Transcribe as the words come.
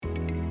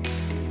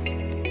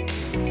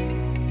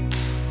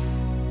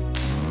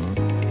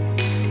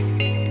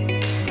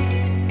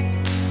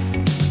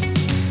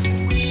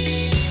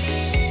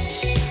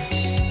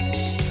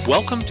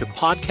Welcome to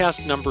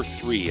podcast number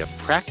 3 of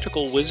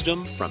Practical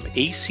Wisdom from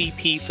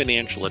ACP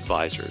Financial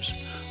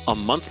Advisors, a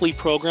monthly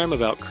program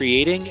about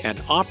creating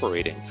and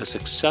operating a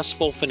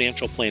successful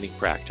financial planning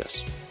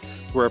practice.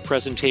 We're a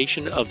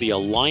presentation of the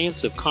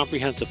Alliance of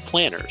Comprehensive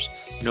Planners,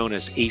 known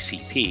as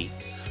ACP,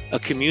 a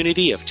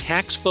community of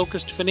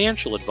tax-focused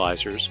financial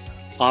advisors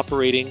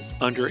operating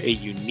under a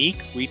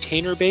unique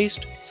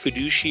retainer-based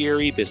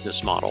fiduciary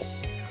business model.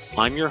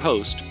 I'm your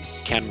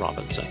host, Ken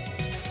Robinson.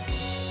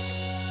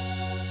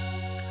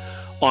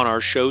 On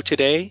our show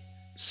today,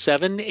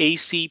 7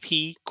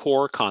 ACP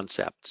core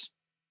concepts.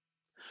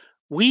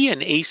 We in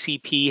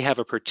ACP have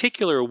a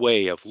particular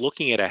way of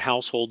looking at a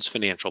household's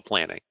financial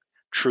planning.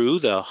 True,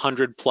 the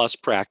 100-plus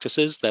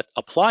practices that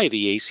apply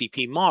the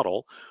ACP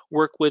model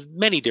work with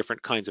many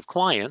different kinds of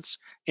clients,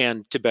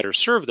 and to better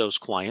serve those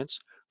clients,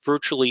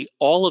 virtually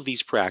all of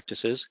these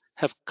practices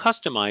have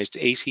customized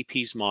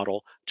ACP's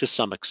model to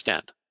some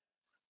extent.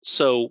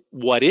 So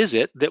what is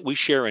it that we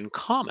share in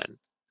common?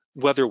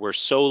 Whether we're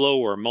solo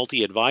or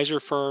multi-advisor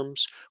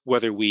firms,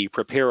 whether we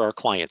prepare our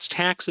clients'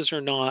 taxes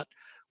or not,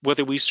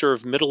 whether we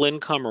serve middle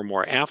income or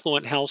more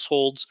affluent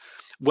households,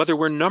 whether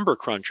we're number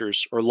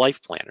crunchers or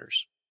life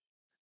planners.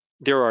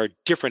 There are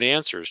different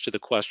answers to the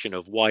question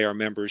of why our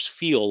members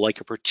feel like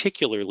a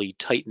particularly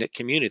tight-knit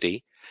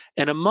community,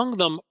 and among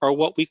them are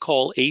what we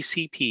call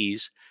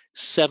ACP's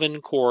 7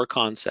 core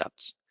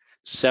concepts,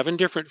 7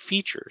 different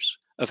features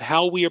of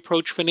how we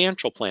approach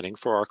financial planning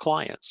for our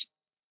clients.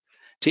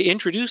 To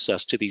introduce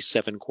us to these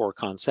 7 core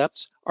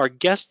concepts, our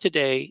guest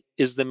today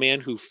is the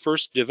man who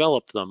first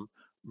developed them,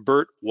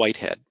 Bert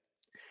Whitehead.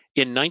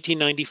 In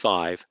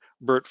 1995,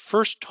 Bert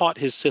first taught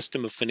his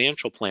system of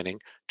financial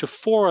planning to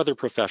 4 other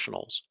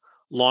professionals,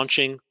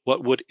 launching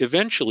what would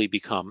eventually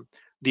become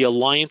the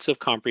Alliance of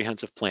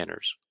Comprehensive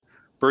Planners.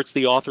 Bert's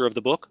the author of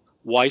the book,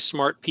 Why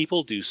Smart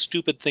People Do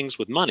Stupid Things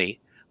with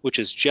Money, which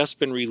has just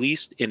been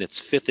released in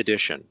its 5th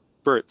edition.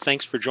 Bert,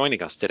 thanks for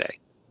joining us today.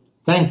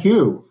 Thank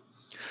you.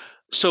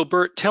 So,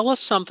 Bert, tell us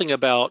something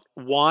about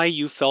why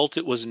you felt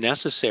it was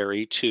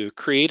necessary to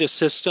create a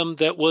system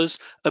that was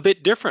a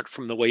bit different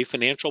from the way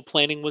financial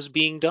planning was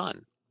being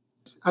done.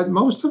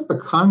 Most of the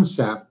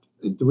concept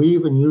that we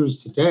even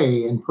use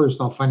today in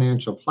personal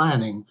financial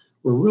planning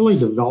were really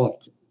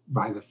developed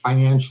by the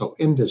financial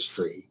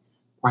industry,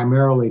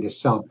 primarily to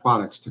sell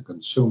products to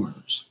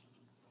consumers.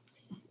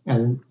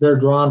 And they're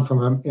drawn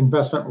from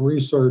investment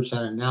research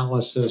and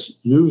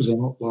analysis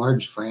using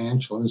large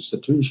financial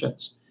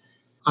institutions.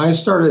 I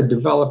started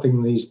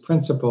developing these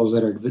principles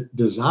that are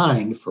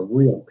designed for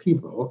real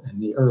people in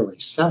the early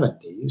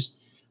 70s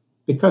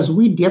because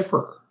we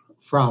differ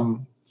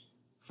from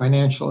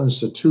financial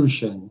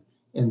institution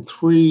in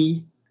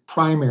 3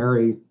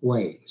 primary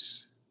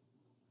ways.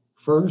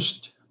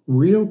 First,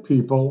 real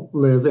people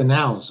live in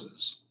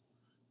houses.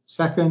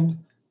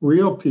 Second,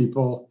 real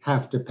people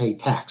have to pay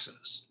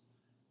taxes.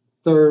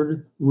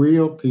 Third,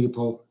 real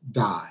people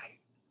die.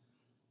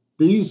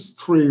 These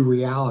 3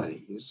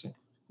 realities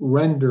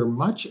render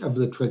much of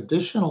the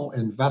traditional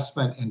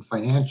investment and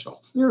financial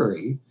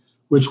theory,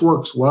 which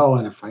works well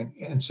in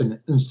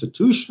an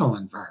institutional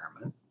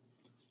environment,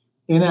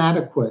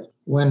 inadequate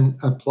when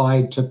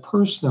applied to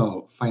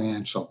personal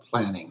financial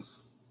planning.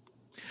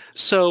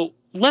 So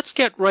let's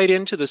get right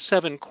into the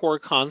 7 core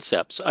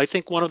concepts. I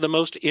think one of the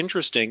most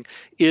interesting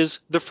is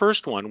the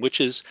first one,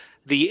 which is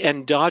the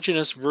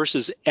endogenous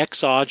versus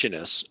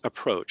exogenous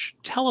approach.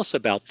 Tell us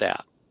about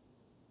that.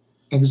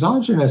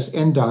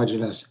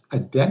 Exogenous-endogenous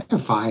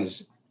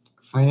identifies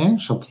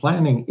financial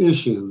planning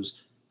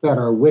issues that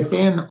are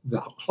within the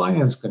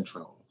client's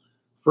control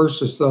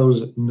versus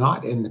those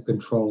not in the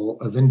control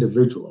of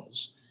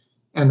individuals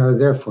and are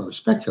therefore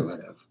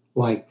speculative,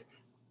 like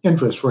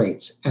interest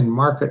rates and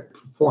market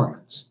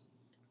performance.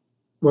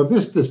 Well,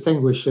 this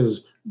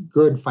distinguishes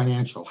good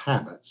financial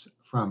habits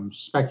from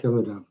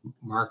speculative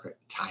market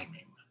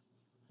timing.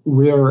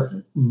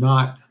 We're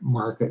not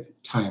market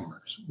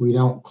timers. We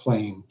don't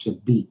claim to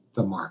beat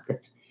the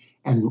market.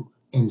 And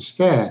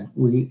instead,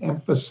 we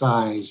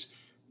emphasize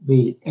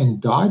the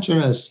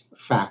endogenous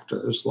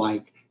factors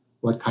like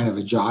what kind of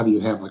a job you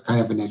have, what kind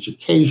of an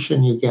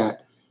education you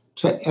get,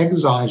 to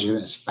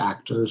exogenous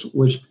factors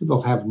which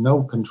people have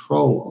no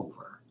control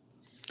over.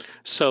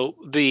 So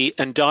the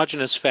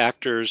endogenous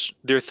factors,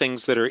 they're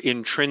things that are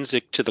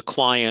intrinsic to the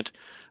client.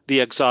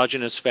 The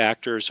exogenous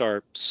factors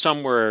are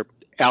somewhere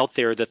out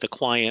there that the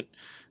client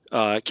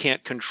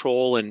can't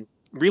control and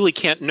really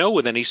can't know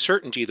with any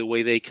certainty the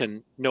way they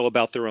can know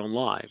about their own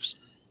lives.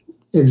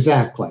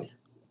 Exactly.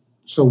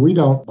 So we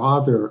don't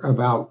bother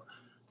about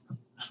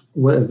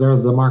whether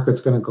the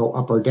market's going to go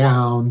up or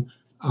down.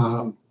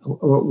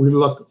 What we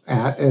look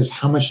at is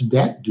how much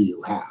debt do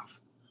you have?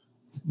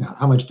 Now,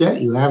 how much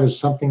debt you have is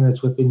something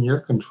that's within your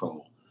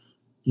control.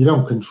 You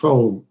don't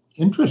control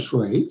interest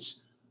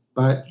rates,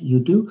 but you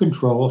do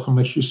control how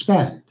much you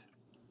spend.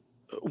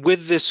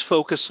 With this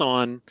focus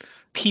on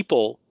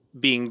people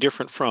being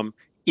different from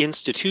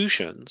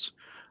institutions,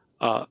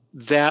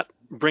 that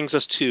brings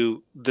us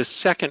to the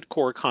second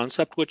core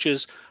concept, which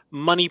is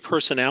money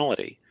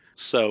personality.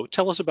 So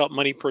tell us about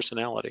money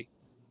personality.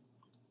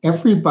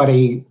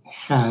 everybody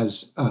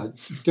has a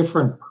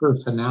different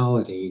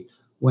personality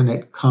when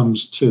it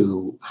comes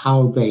to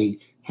how they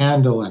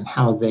handle and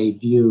how they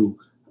view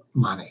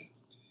money.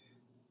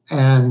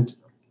 And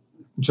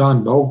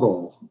John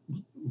Bogle,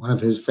 one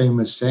of his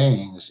famous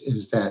sayings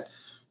is that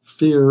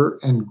fear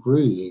and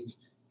greed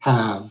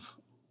have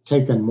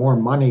taken more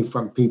money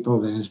from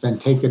people than has been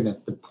taken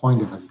at the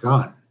point of a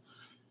gun.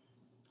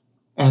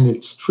 And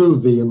it's true,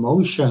 the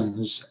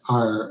emotions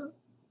are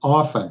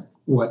often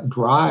what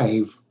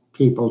drive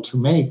people to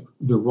make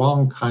the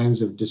wrong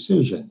kinds of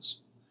decisions.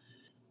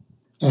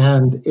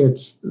 And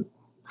it's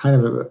kind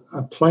of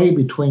a play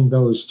between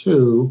those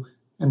two,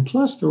 and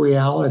plus the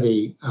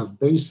reality of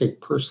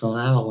basic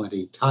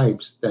personality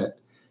types that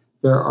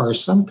there are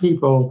some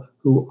people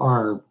who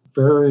are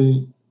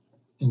very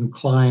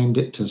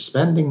inclined to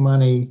spending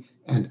money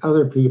and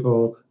other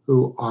people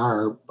who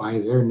are by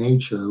their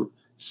nature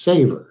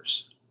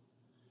savers.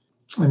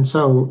 And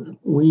so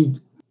we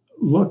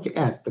look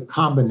at the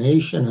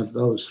combination of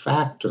those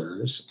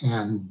factors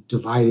and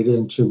divide it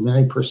into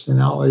many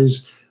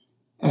personalities.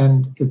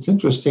 And it's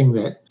interesting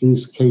that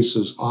these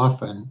cases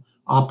often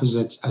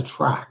opposites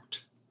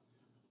attract.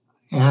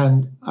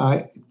 And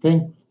I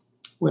think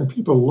when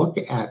people look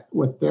at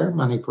what their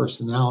money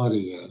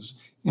personality is,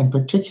 and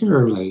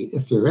particularly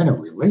if they're in a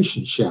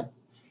relationship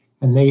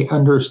and they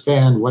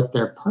understand what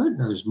their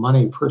partner's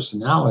money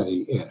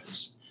personality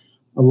is,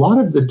 a lot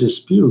of the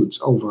disputes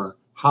over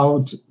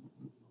how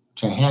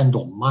to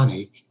handle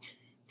money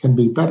can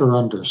be better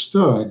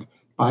understood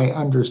by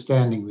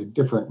understanding the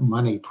different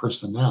money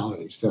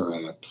personalities that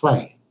are at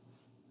play.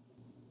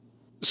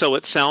 So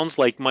it sounds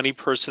like money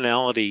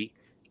personality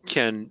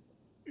can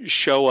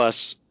show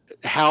us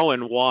how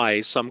and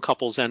why some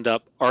couples end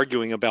up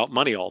arguing about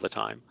money all the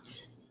time.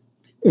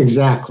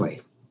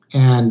 Exactly.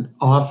 And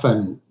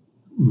often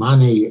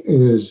money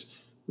is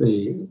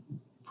the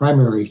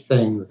primary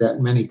thing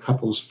that many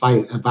couples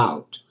fight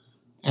about.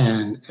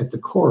 And at the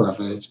core of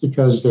it, it's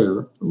because they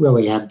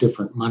really have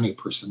different money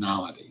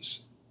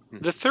personalities.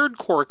 The third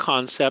core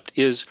concept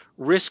is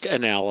risk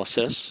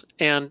analysis.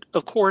 And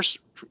of course,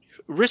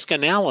 risk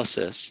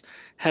analysis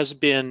has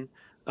been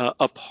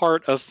a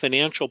part of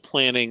financial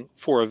planning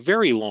for a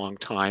very long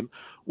time.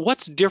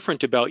 What's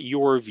different about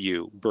your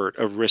view, Bert,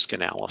 of risk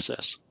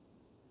analysis?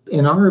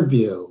 In our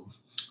view,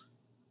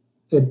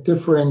 it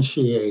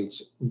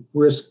differentiates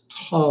risk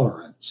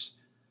tolerance,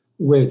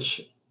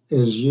 which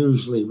is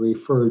usually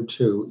referred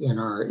to in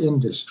our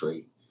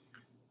industry.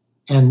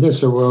 And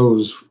this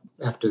arose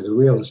after the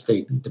real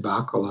estate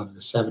debacle of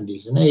the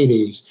 70s and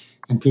 80s,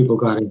 and people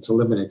got into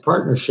limited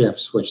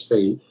partnerships, which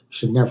they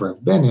should never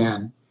have been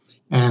in.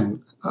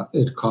 And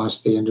it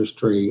cost the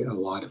industry a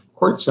lot of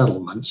court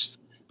settlements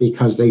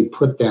because they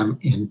put them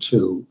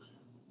into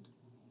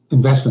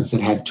investments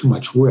that had too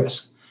much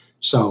risk.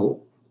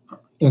 So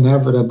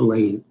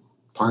inevitably,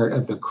 part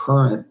of the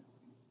current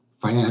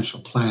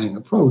financial planning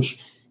approach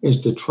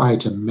is to try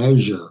to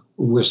measure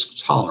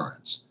risk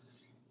tolerance.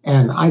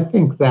 And I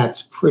think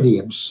that's pretty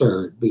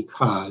absurd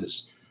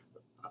because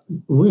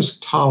risk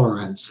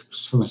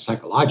tolerance from a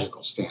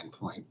psychological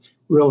standpoint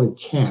really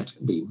can't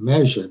be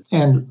measured.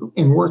 And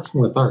in working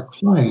with our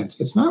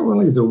clients, it's not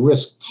really the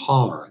risk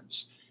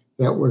tolerance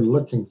that we're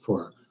looking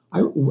for.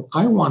 I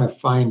want to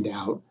find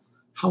out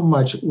how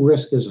much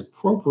risk is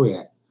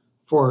appropriate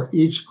for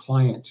each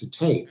client to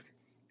take,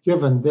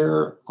 given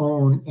their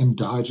own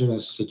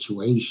endogenous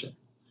situation.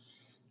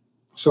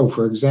 So,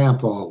 for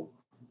example,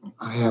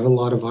 I have a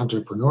lot of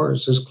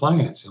entrepreneurs as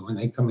clients, and when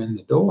they come in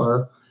the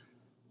door,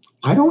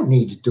 I don't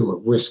need to do a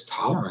risk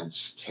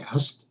tolerance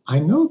test. I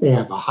know they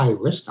have a high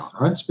risk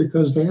tolerance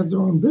because they have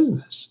their own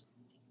business.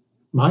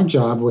 My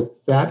job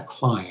with that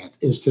client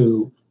is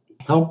to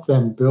help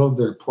them build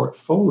their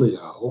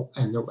portfolio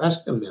and the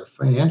rest of their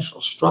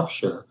financial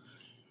structure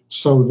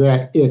so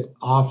that it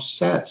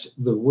offsets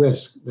the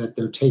risk that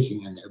they're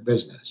taking in their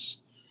business.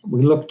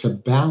 We look to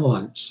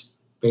balance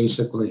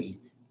basically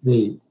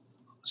the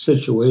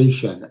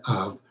situation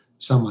of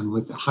someone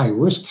with a high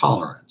risk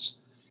tolerance.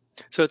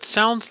 So it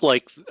sounds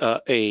like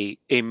a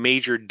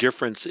major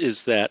difference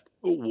is that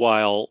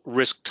while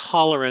risk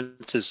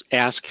tolerance is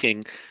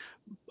asking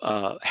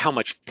how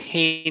much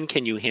pain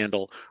can you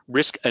handle,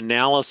 risk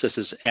analysis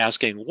is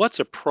asking what's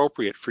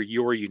appropriate for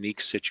your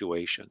unique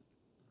situation.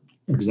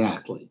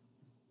 Exactly.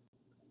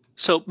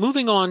 So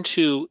moving on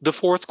to the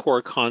fourth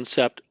core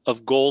concept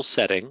of goal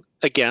setting,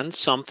 again,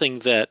 something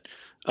that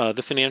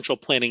the financial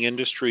planning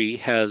industry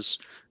has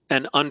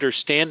an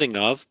understanding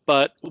of,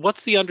 but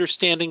what's the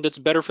understanding that's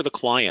better for the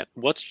client?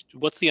 What's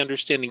the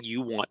understanding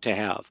you want to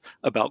have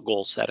about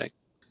goal setting?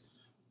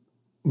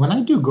 When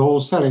I do goal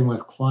setting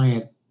with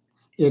client,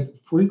 it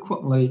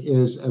frequently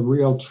is a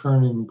real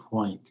turning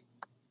point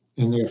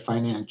in their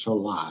financial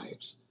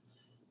lives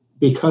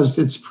because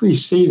it's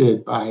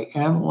preceded by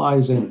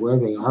analyzing where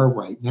they are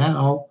right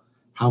now,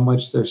 how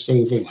much they're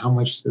saving, how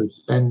much they're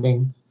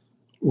spending.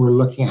 We're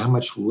looking at how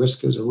much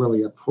risk is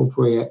really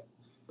appropriate.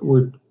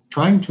 We're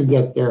trying to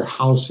get their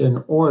house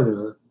in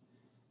order.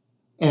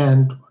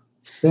 And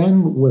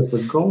then with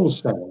the goal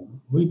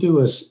setting, we do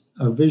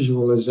a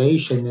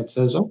visualization that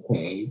says,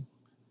 okay,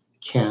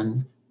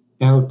 Ken,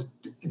 now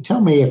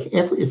tell me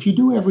if you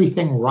do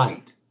everything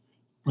right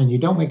and you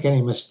don't make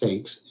any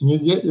mistakes and you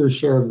get your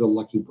share of the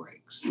lucky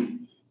breaks,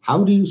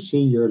 how do you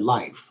see your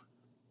life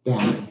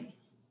then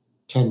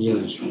 10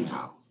 years from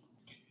now?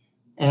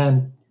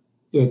 And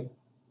it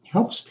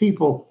helps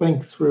people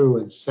think through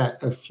and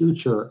set a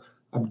future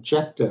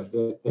objective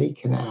that they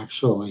can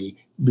actually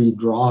be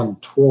drawn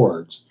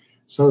towards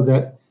so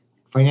that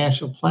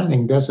financial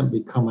planning doesn't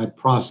become a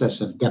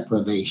process of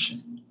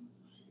deprivation.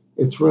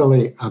 It's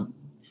really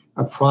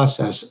a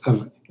process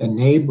of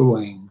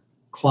enabling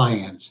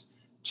clients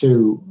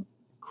to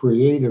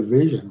create a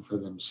vision for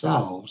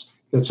themselves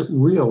that's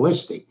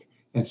realistic.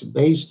 It's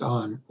based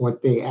on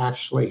what they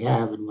actually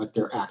have and what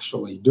they're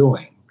actually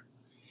doing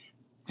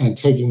and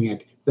taking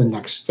it the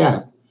next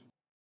step.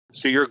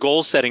 So your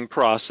goal setting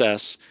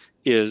process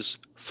is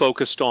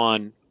focused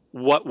on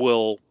what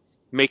will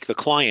make the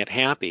client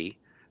happy,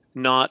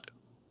 not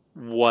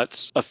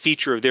what's a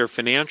feature of their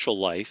financial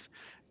life.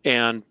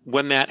 And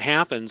when that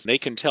happens, they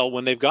can tell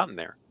when they've gotten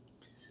there.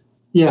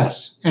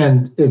 Yes,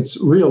 and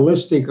it's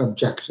realistic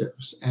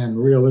objectives and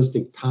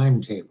realistic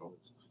timetables.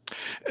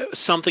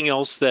 Something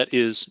else that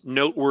is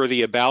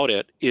noteworthy about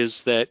it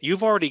is that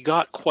you've already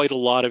got quite a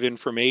lot of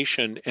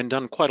information and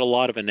done quite a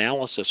lot of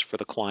analysis for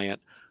the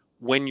client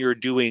when you're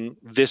doing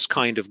this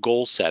kind of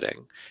goal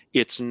setting.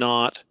 It's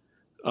not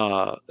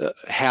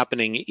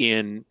happening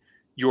in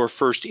your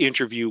first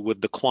interview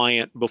with the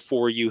client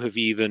before you have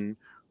even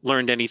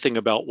learned anything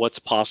about what's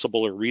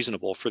possible or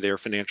reasonable for their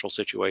financial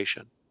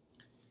situation.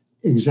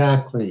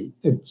 Exactly.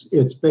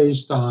 It's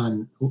based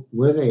on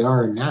where they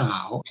are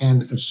now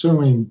and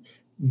assuming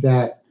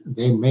that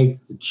they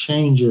make the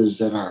changes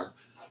that are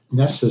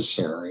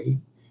necessary.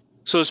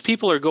 So as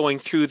people are going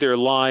through their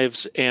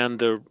lives and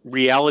the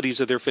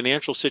realities of their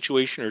financial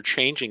situation are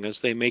changing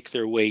as they make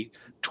their way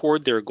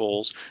toward their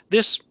goals,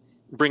 this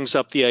brings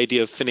up the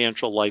idea of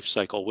financial life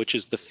cycle, which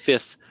is the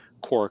fifth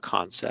core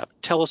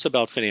concept. Tell us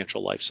about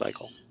financial life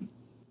cycle.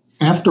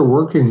 After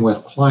working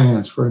with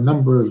clients for a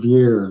number of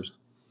years,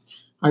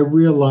 I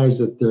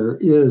realized that there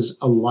is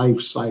a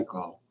life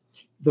cycle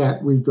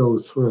that we go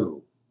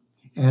through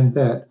and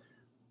that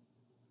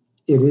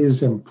it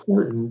is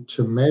important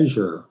to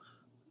measure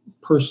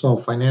personal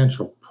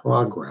financial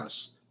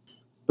progress.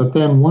 But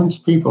then once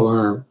people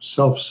are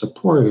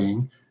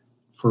self-supporting,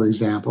 for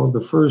example,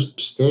 the first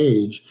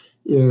stage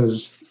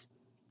is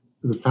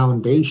the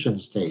foundation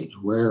stage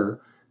where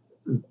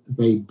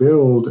they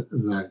build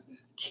the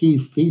key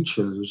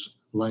features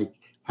like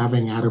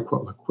having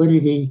adequate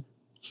liquidity,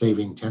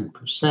 saving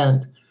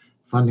 10%,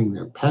 funding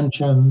their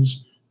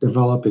pensions,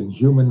 developing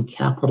human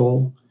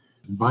capital,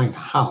 and buying a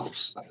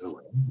house, by the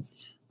way.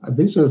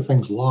 These are the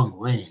things long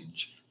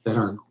range that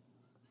are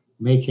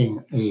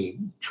making a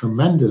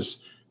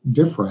tremendous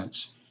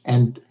difference.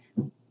 And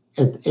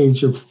at the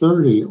age of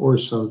 30 or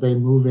so, they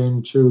move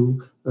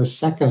into the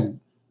second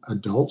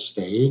adult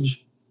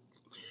stage,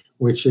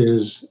 which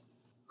is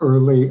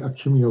early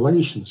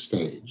accumulation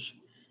stage.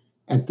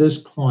 At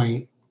this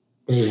point,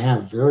 they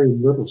have very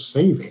little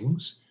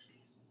savings.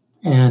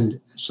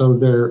 And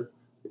so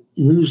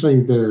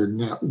usually their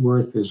net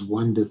worth is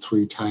 1 to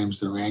 3 times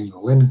their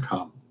annual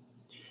income.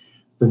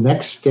 The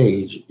next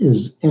stage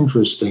is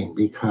interesting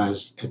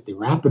because at the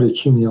rapid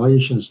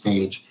accumulation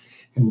stage,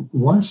 and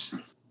once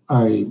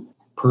a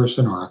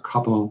person or a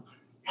couple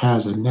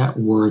has a net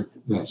worth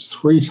that's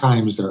 3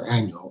 times their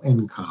annual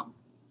income,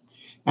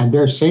 and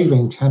they're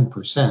saving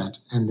 10%,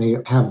 and they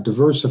have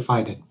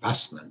diversified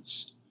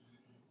investments,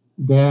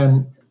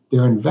 then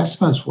their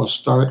investments will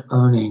start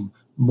earning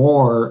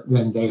more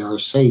than they are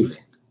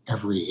saving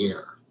every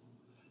year.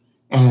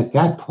 And at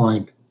that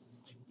point,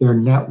 their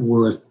net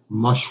worth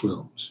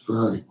mushrooms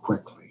very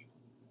quickly.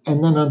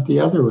 And then at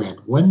the other end,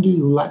 when do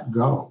you let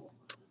go?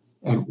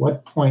 At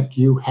what point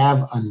do you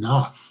have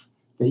enough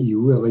that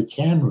you really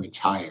can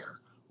retire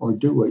or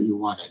do what you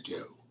want to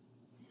do?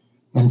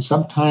 And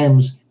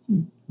sometimes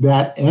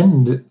that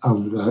end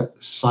of the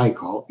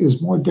cycle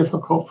is more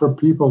difficult for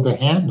people to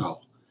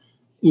handle.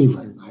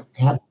 Even I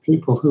have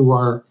people who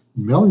are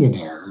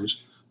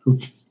millionaires who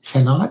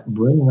cannot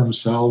bring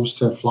themselves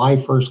to fly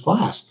first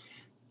class.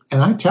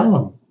 And I tell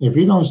them, if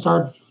you don't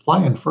start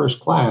flying first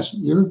class,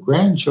 your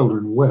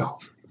grandchildren will.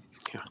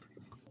 Yeah.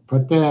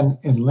 But then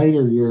in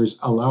later years,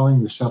 allowing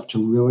yourself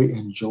to really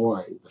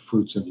enjoy the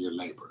fruits of your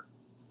labor.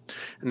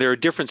 And there are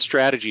different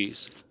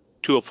strategies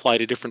to apply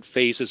to different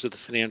phases of the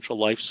financial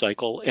life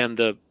cycle. And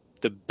the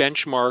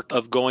benchmark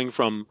of going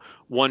from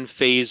one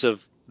phase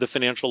of the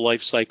financial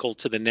life cycle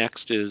to the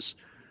next is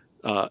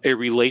a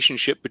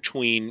relationship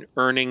between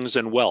earnings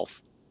and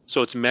wealth.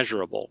 So it's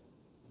measurable.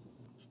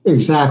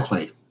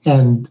 Exactly.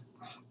 And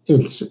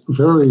it's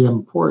very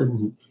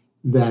important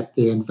that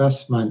the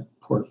investment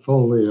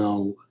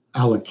portfolio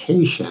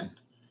allocation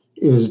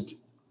is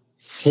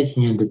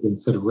taking into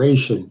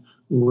consideration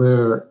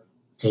where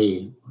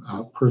a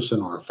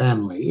person or a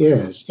family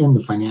is in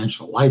the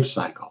financial life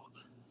cycle.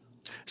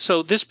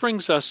 So this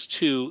brings us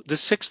to the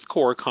sixth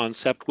core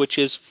concept, which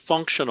is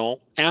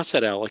functional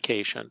asset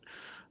allocation.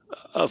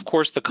 Of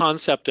course, the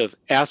concept of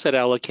asset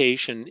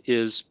allocation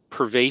is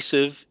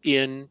pervasive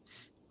in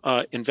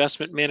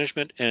investment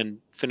management and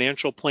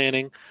financial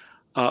planning.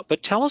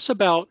 But tell us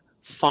about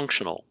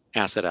functional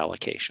asset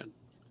allocation.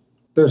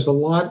 There's a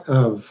lot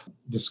of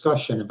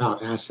discussion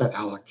about asset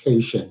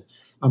allocation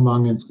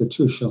among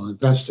institutional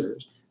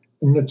investors.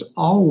 And it's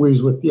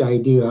always with the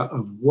idea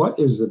of what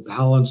is the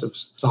balance of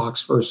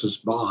stocks versus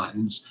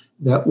bonds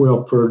that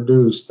will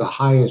produce the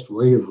highest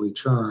rate of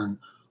return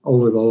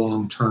over the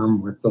long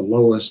term with the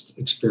lowest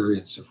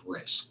experience of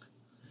risk.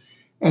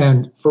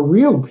 And for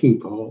real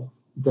people,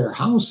 their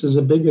house is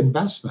a big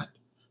investment,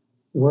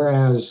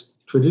 whereas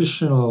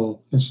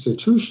traditional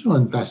institutional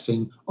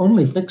investing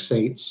only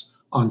fixates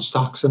on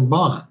stocks and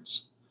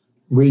bonds.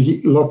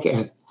 We look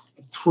at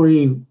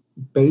three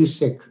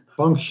basic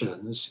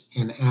functions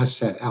in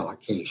asset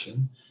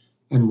allocation.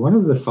 And one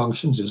of the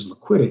functions is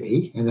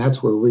liquidity, and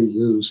that's where we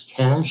use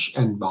cash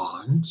and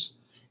bonds.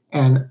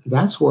 And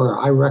that's where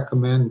I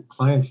recommend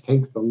clients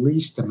take the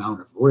least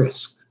amount of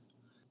risk.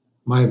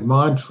 My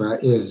mantra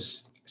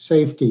is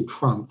safety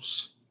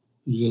trumps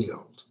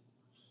yield.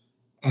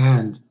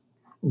 And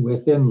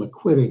within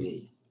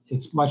liquidity,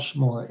 it's much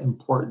more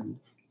important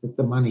that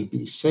the money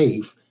be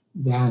safe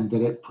than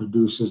that it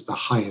produces the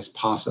highest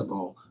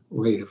possible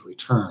rate of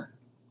return.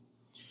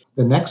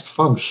 The next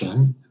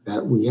function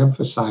that we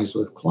emphasize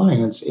with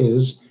clients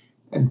is,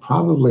 and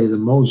probably the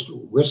most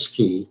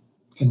risky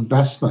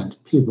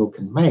investment people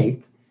can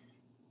make,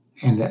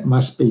 and it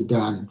must be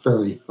done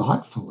very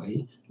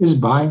thoughtfully, is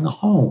buying a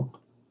home.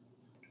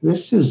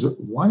 This is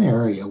one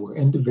area where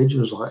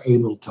individuals are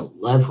able to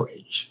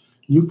leverage.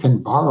 You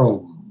can borrow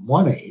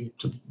money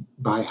to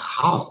buy a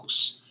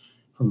house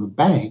from a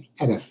bank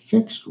at a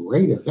fixed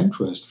rate of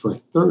interest for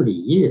 30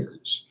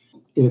 years.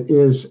 It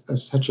is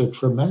such a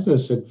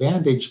tremendous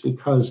advantage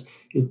because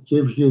it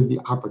gives you the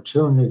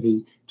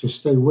opportunity to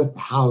stay with the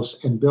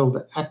house and build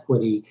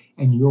equity,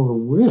 and your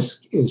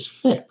risk is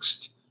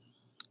fixed.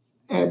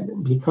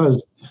 And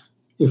because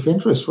if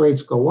interest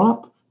rates go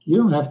up, you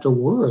don't have to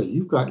worry.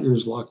 You've got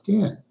yours locked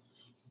in.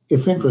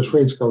 If interest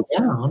rates go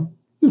down,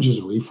 you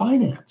just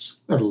refinance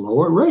at a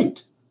lower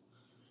rate.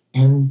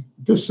 And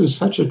this is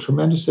such a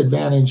tremendous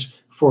advantage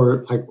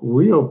for like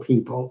real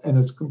people, and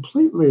it's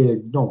completely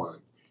ignored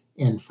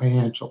in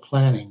financial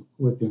planning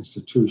with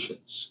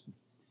institutions.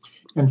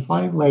 And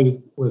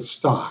finally, with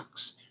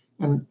stocks.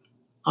 And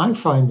I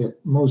find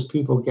that most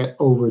people get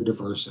over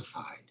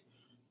diversified,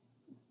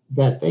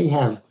 that they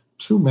have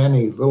too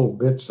many little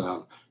bits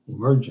of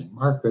emerging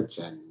markets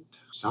and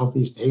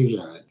Southeast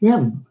Asia. You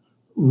have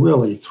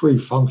really three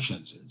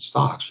functions in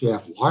stocks. You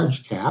have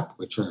large cap,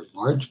 which are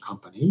large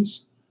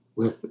companies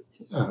with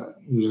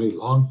usually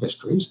long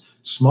histories,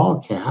 small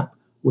cap,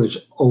 which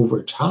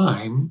over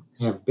time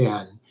have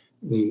been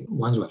the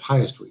ones with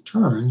highest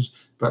returns,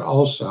 but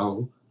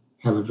also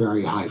have a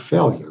very high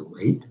failure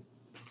rate,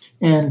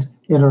 and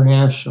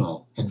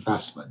international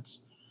investments.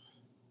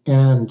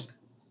 And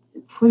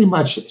pretty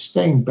much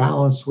staying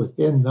balanced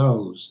within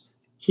those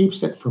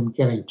keeps it from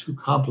getting too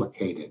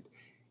complicated.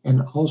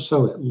 And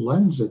also it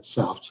lends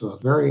itself to a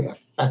very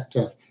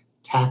effective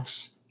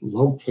tax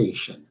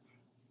location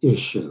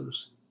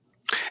issues.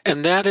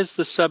 And that is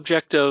the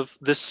subject of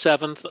the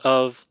seventh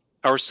of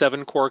our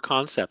seven core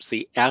concepts,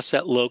 the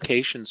asset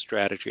location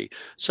strategy.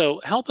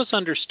 So help us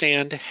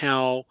understand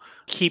how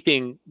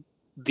keeping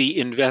the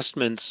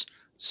investments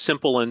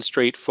simple and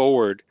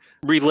straightforward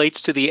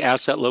relates to the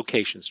asset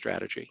location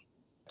strategy.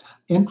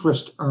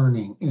 Interest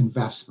earning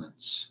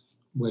investments,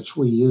 which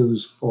we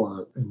use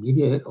for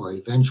immediate or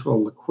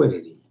eventual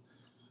liquidity.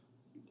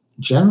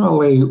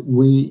 Generally,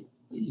 we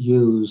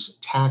use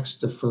tax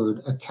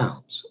deferred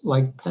accounts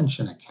like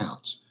pension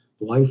accounts,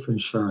 life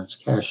insurance,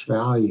 cash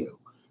value,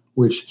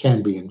 which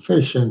can be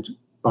efficient,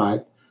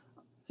 but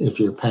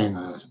if you're paying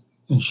an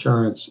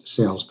insurance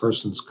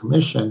salesperson's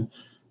commission,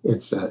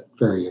 it's a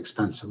very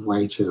expensive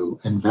way to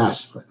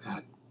invest for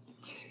that.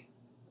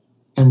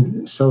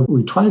 And so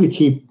we try to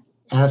keep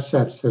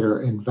assets that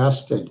are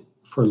invested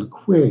for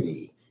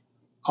liquidity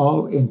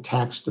all in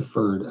tax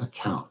deferred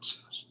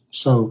accounts.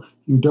 So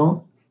you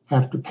don't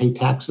have to pay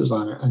taxes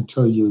on it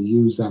until you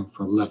use them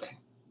for living.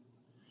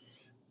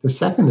 The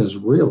second is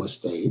real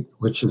estate,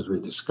 which, as we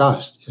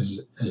discussed,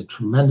 is a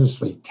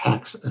tremendously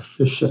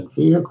tax-efficient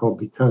vehicle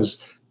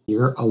because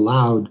you're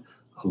allowed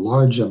a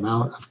large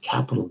amount of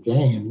capital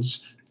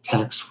gains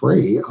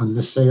tax-free on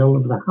the sale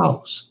of the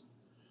house.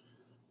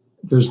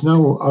 There's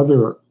no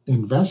other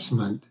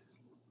investment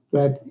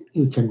that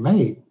you can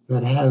make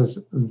that has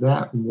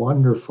that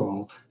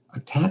wonderful a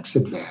tax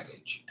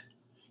advantage.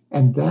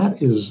 And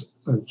that is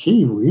a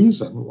key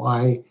reason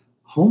why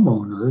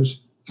homeowners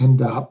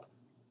end up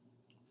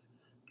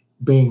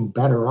being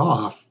better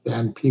off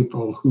than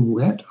people who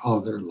rent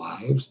all their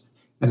lives,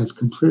 and it's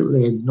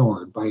completely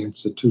ignored by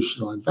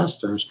institutional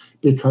investors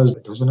because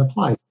it doesn't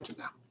apply to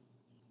them.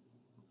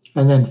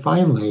 And then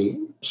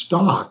finally,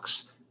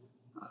 stocks.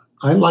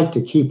 I like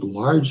to keep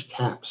large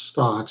cap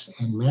stocks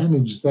and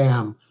manage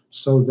them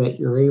so that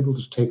you're able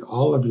to take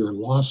all of your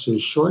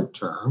losses short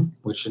term,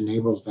 which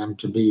enables them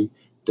to be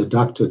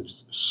deducted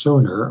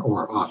sooner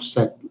or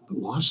offset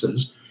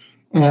losses,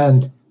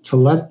 and to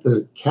let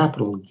the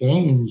capital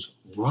gains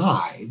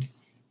ride.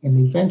 And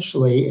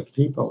eventually, if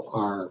people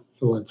are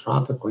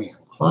philanthropically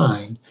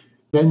inclined,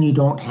 then you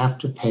don't have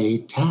to pay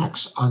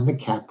tax on the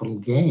capital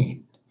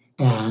gain.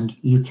 And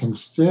you can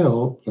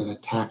still get a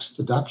tax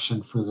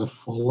deduction for the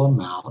full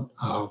amount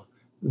of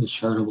the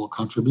charitable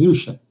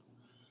contribution.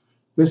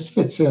 This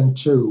fits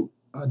into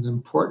an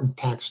important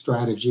tax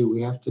strategy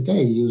we have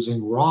today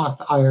using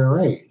Roth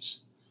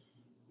IRAs.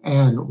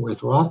 And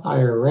with Roth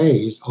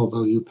IRAs,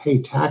 although you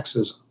pay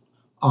taxes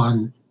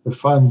on the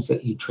funds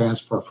that you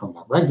transfer from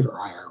a regular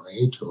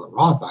IRA to a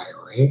Roth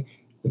IRA,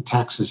 the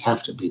taxes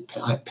have to be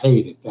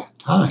paid at that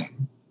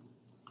time.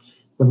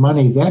 The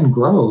money then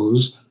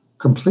grows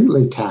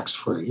completely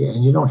tax-free,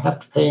 and you don't have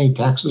to pay any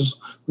taxes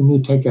when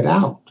you take it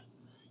out.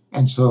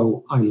 And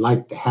so I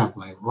like to have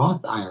my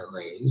Roth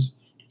IRAs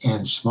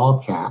in small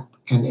cap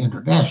and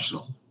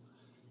international.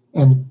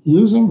 And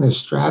using this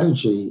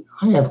strategy,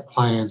 I have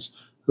clients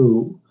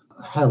who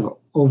have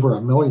over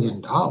 $1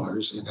 million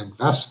in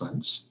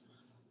investments,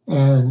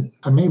 and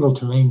I'm able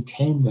to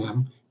maintain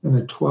them in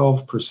a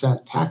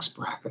 12% tax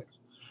bracket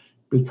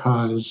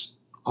because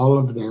all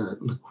of their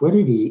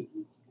liquidity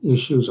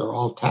issues are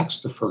all tax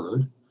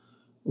deferred.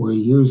 We're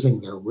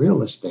using their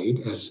real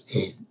estate as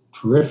a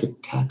terrific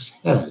tax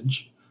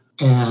hedge,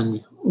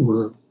 and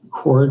we're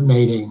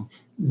coordinating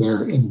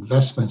their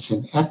investments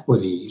in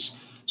equities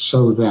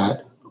so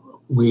that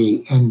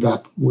we end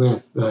up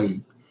with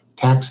the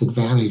tax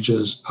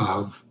advantages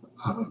of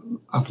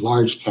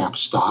large cap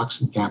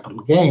stocks and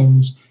capital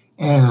gains,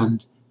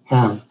 and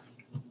have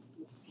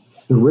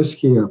the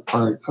riskier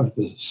part of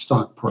the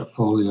stock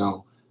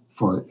portfolio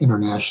for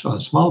international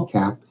and small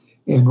cap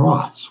in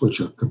Roths, which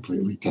are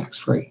completely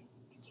tax-free.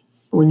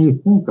 When you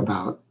think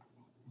about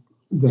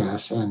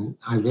this, and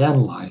I've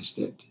analyzed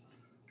it,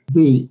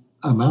 the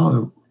amount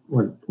of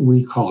what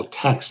we call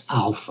tax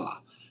alpha,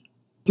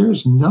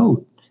 there's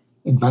no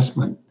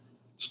investment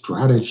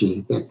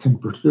strategy that can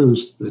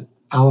produce the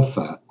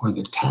alpha or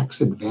the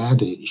tax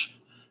advantage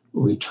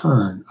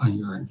return on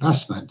your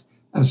investment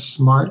as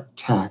smart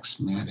tax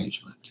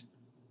management.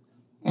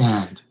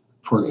 And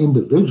for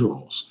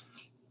individuals,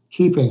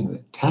 keeping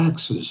the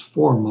taxes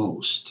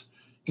foremost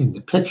in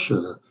the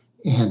picture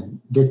and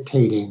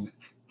dictating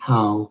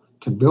how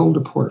to build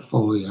a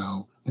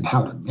portfolio and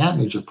how to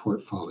manage a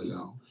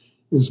portfolio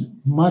is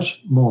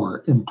much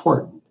more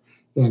important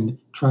than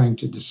trying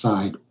to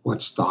decide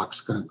what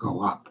stock's going to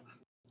go up.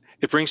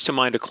 It brings to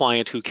mind a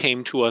client who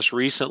came to us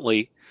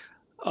recently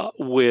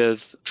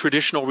with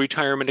traditional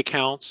retirement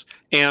accounts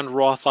and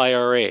Roth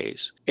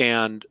IRAs.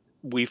 And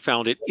we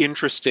found it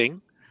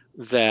interesting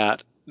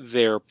that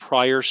their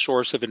prior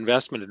source of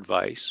investment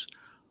advice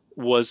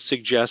was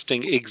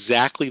suggesting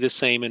exactly the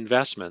same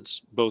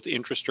investments, both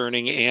interest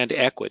earning and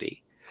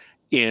equity,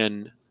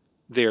 in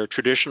their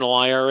traditional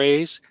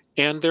IRAs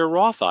and their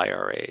Roth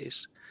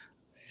IRAs.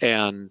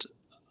 And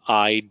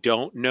I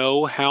don't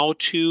know how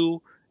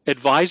to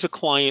advise a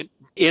client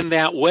in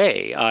that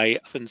way. I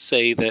often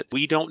say that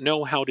we don't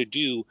know how to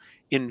do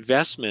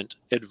investment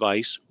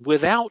advice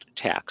without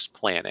tax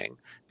planning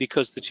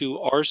because the two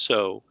are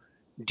so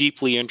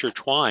deeply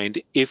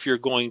intertwined. If you're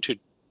going to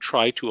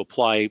try to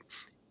apply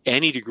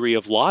any degree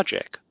of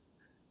logic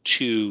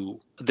to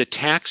the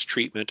tax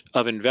treatment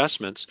of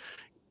investments,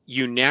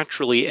 you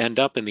naturally end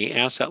up in the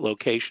asset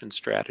location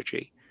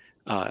strategy.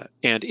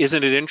 And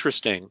isn't it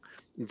interesting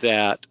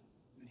that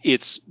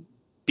it's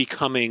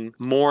becoming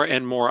more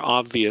and more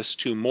obvious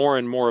to more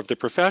and more of the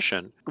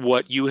profession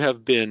what you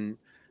have been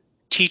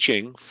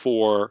teaching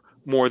for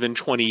more than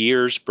 20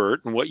 years,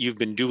 Bert, and what you've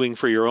been doing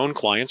for your own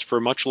clients for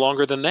much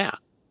longer than that.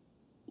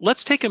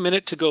 Let's take a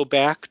minute to go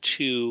back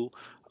to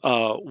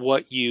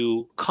what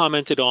you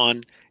commented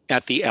on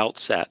at the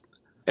outset.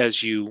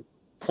 As you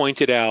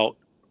pointed out,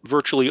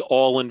 virtually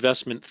all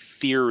investment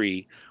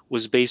theory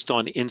was based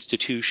on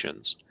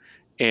institutions,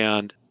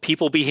 and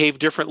people behave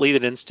differently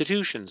than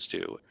institutions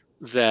do.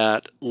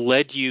 That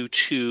led you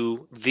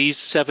to these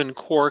 7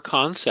 core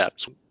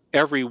concepts.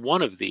 Every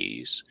one of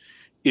these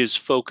is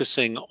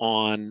focusing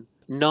on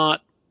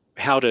not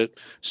how to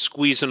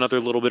squeeze another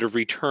little bit of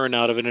return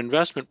out of an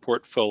investment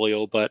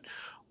portfolio, but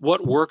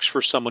what works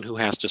for someone who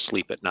has to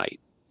sleep at night.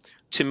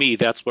 To me,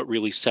 that's what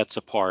really sets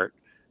apart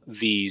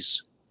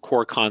these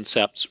core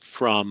concepts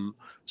from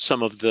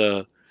some of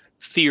the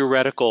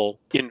theoretical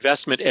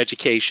investment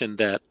education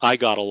that I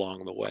got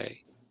along the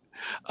way.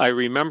 I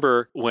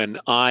remember when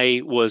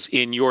I was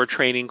in your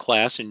training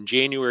class in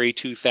January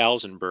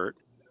 2000, Bert,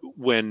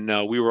 when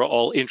we were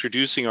all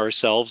introducing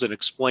ourselves and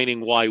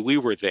explaining why we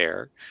were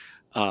there.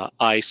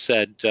 I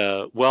said,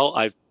 well,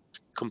 I've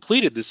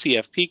completed the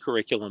CFP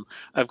curriculum.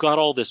 I've got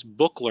all this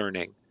book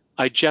learning.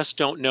 I just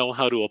don't know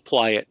how to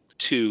apply it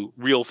to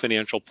real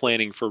financial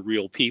planning for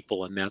real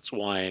people, and that's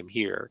why I'm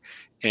here.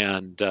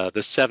 And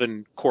the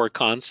 7 core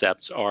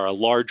concepts are a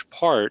large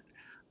part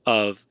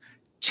of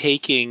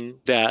taking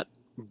that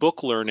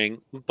book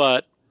learning,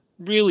 but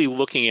really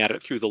looking at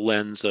it through the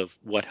lens of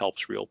what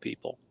helps real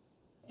people.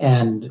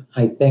 And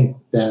I think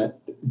that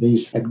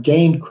these have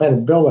gained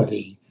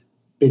credibility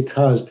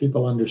because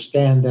people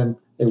understand them,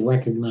 they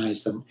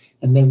recognize them,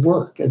 and they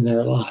work in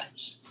their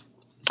lives.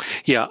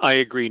 Yeah, I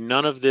agree.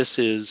 None of this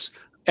is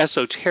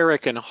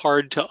esoteric and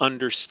hard to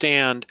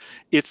understand.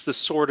 It's the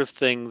sort of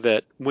thing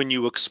that when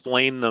you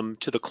explain them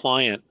to the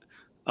client,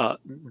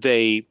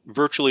 they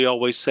virtually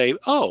always say,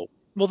 oh,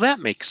 well, that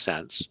makes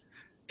sense.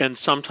 And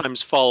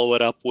sometimes follow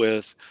it up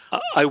with,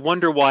 I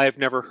wonder why I've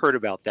never heard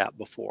about that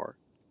before.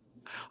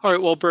 All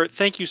right, well, Bert,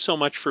 thank you so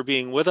much for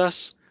being with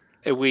us.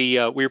 We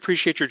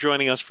appreciate your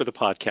joining us for the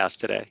podcast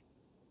today.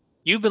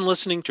 You've been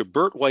listening to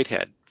Bert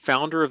Whitehead,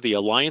 founder of the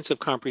Alliance of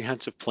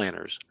Comprehensive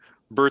Planners.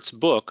 Bert's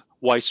book,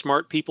 Why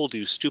Smart People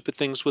Do Stupid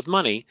Things with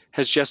Money,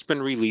 has just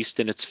been released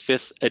in its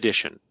 5th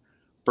edition.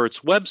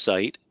 Bert's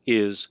website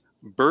is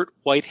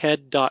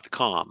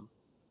bertwhitehead.com.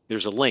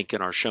 There's a link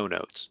in our show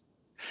notes.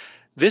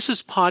 This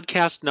is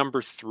podcast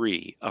number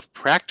 3 of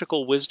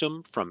Practical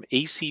Wisdom from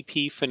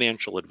ACP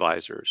Financial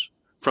Advisors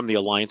from the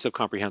Alliance of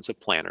Comprehensive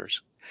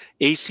Planners.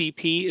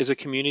 ACP is a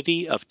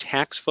community of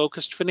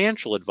tax-focused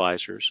financial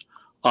advisors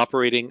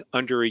operating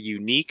under a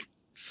unique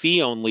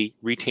fee-only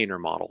retainer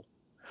model.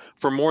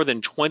 For more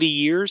than 20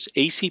 years,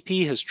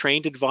 ACP has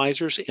trained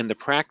advisors in the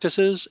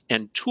practices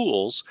and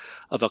tools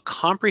of a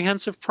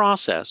comprehensive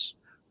process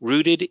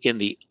rooted in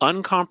the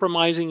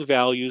uncompromising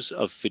values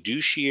of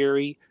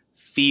fiduciary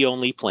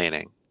fee-only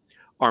planning.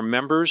 Our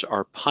members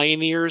are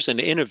pioneers and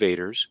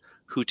innovators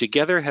who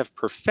together have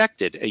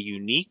perfected a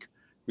unique,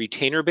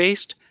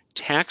 retainer-based,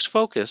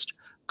 tax-focused,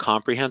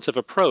 comprehensive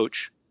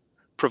approach,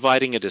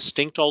 providing a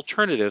distinct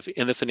alternative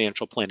in the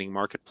financial planning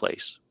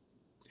marketplace.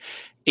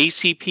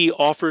 ACP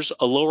offers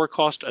a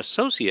lower-cost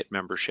associate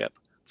membership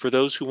for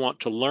those who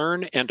want to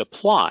learn and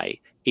apply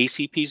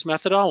ACP's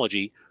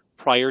methodology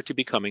prior to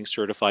becoming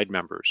certified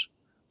members.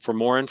 For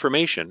more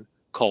information,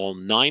 call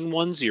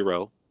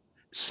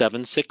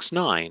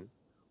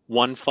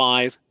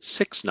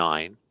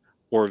 910-769-1569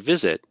 or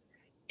visit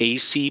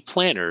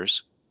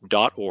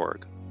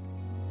acplanners.org.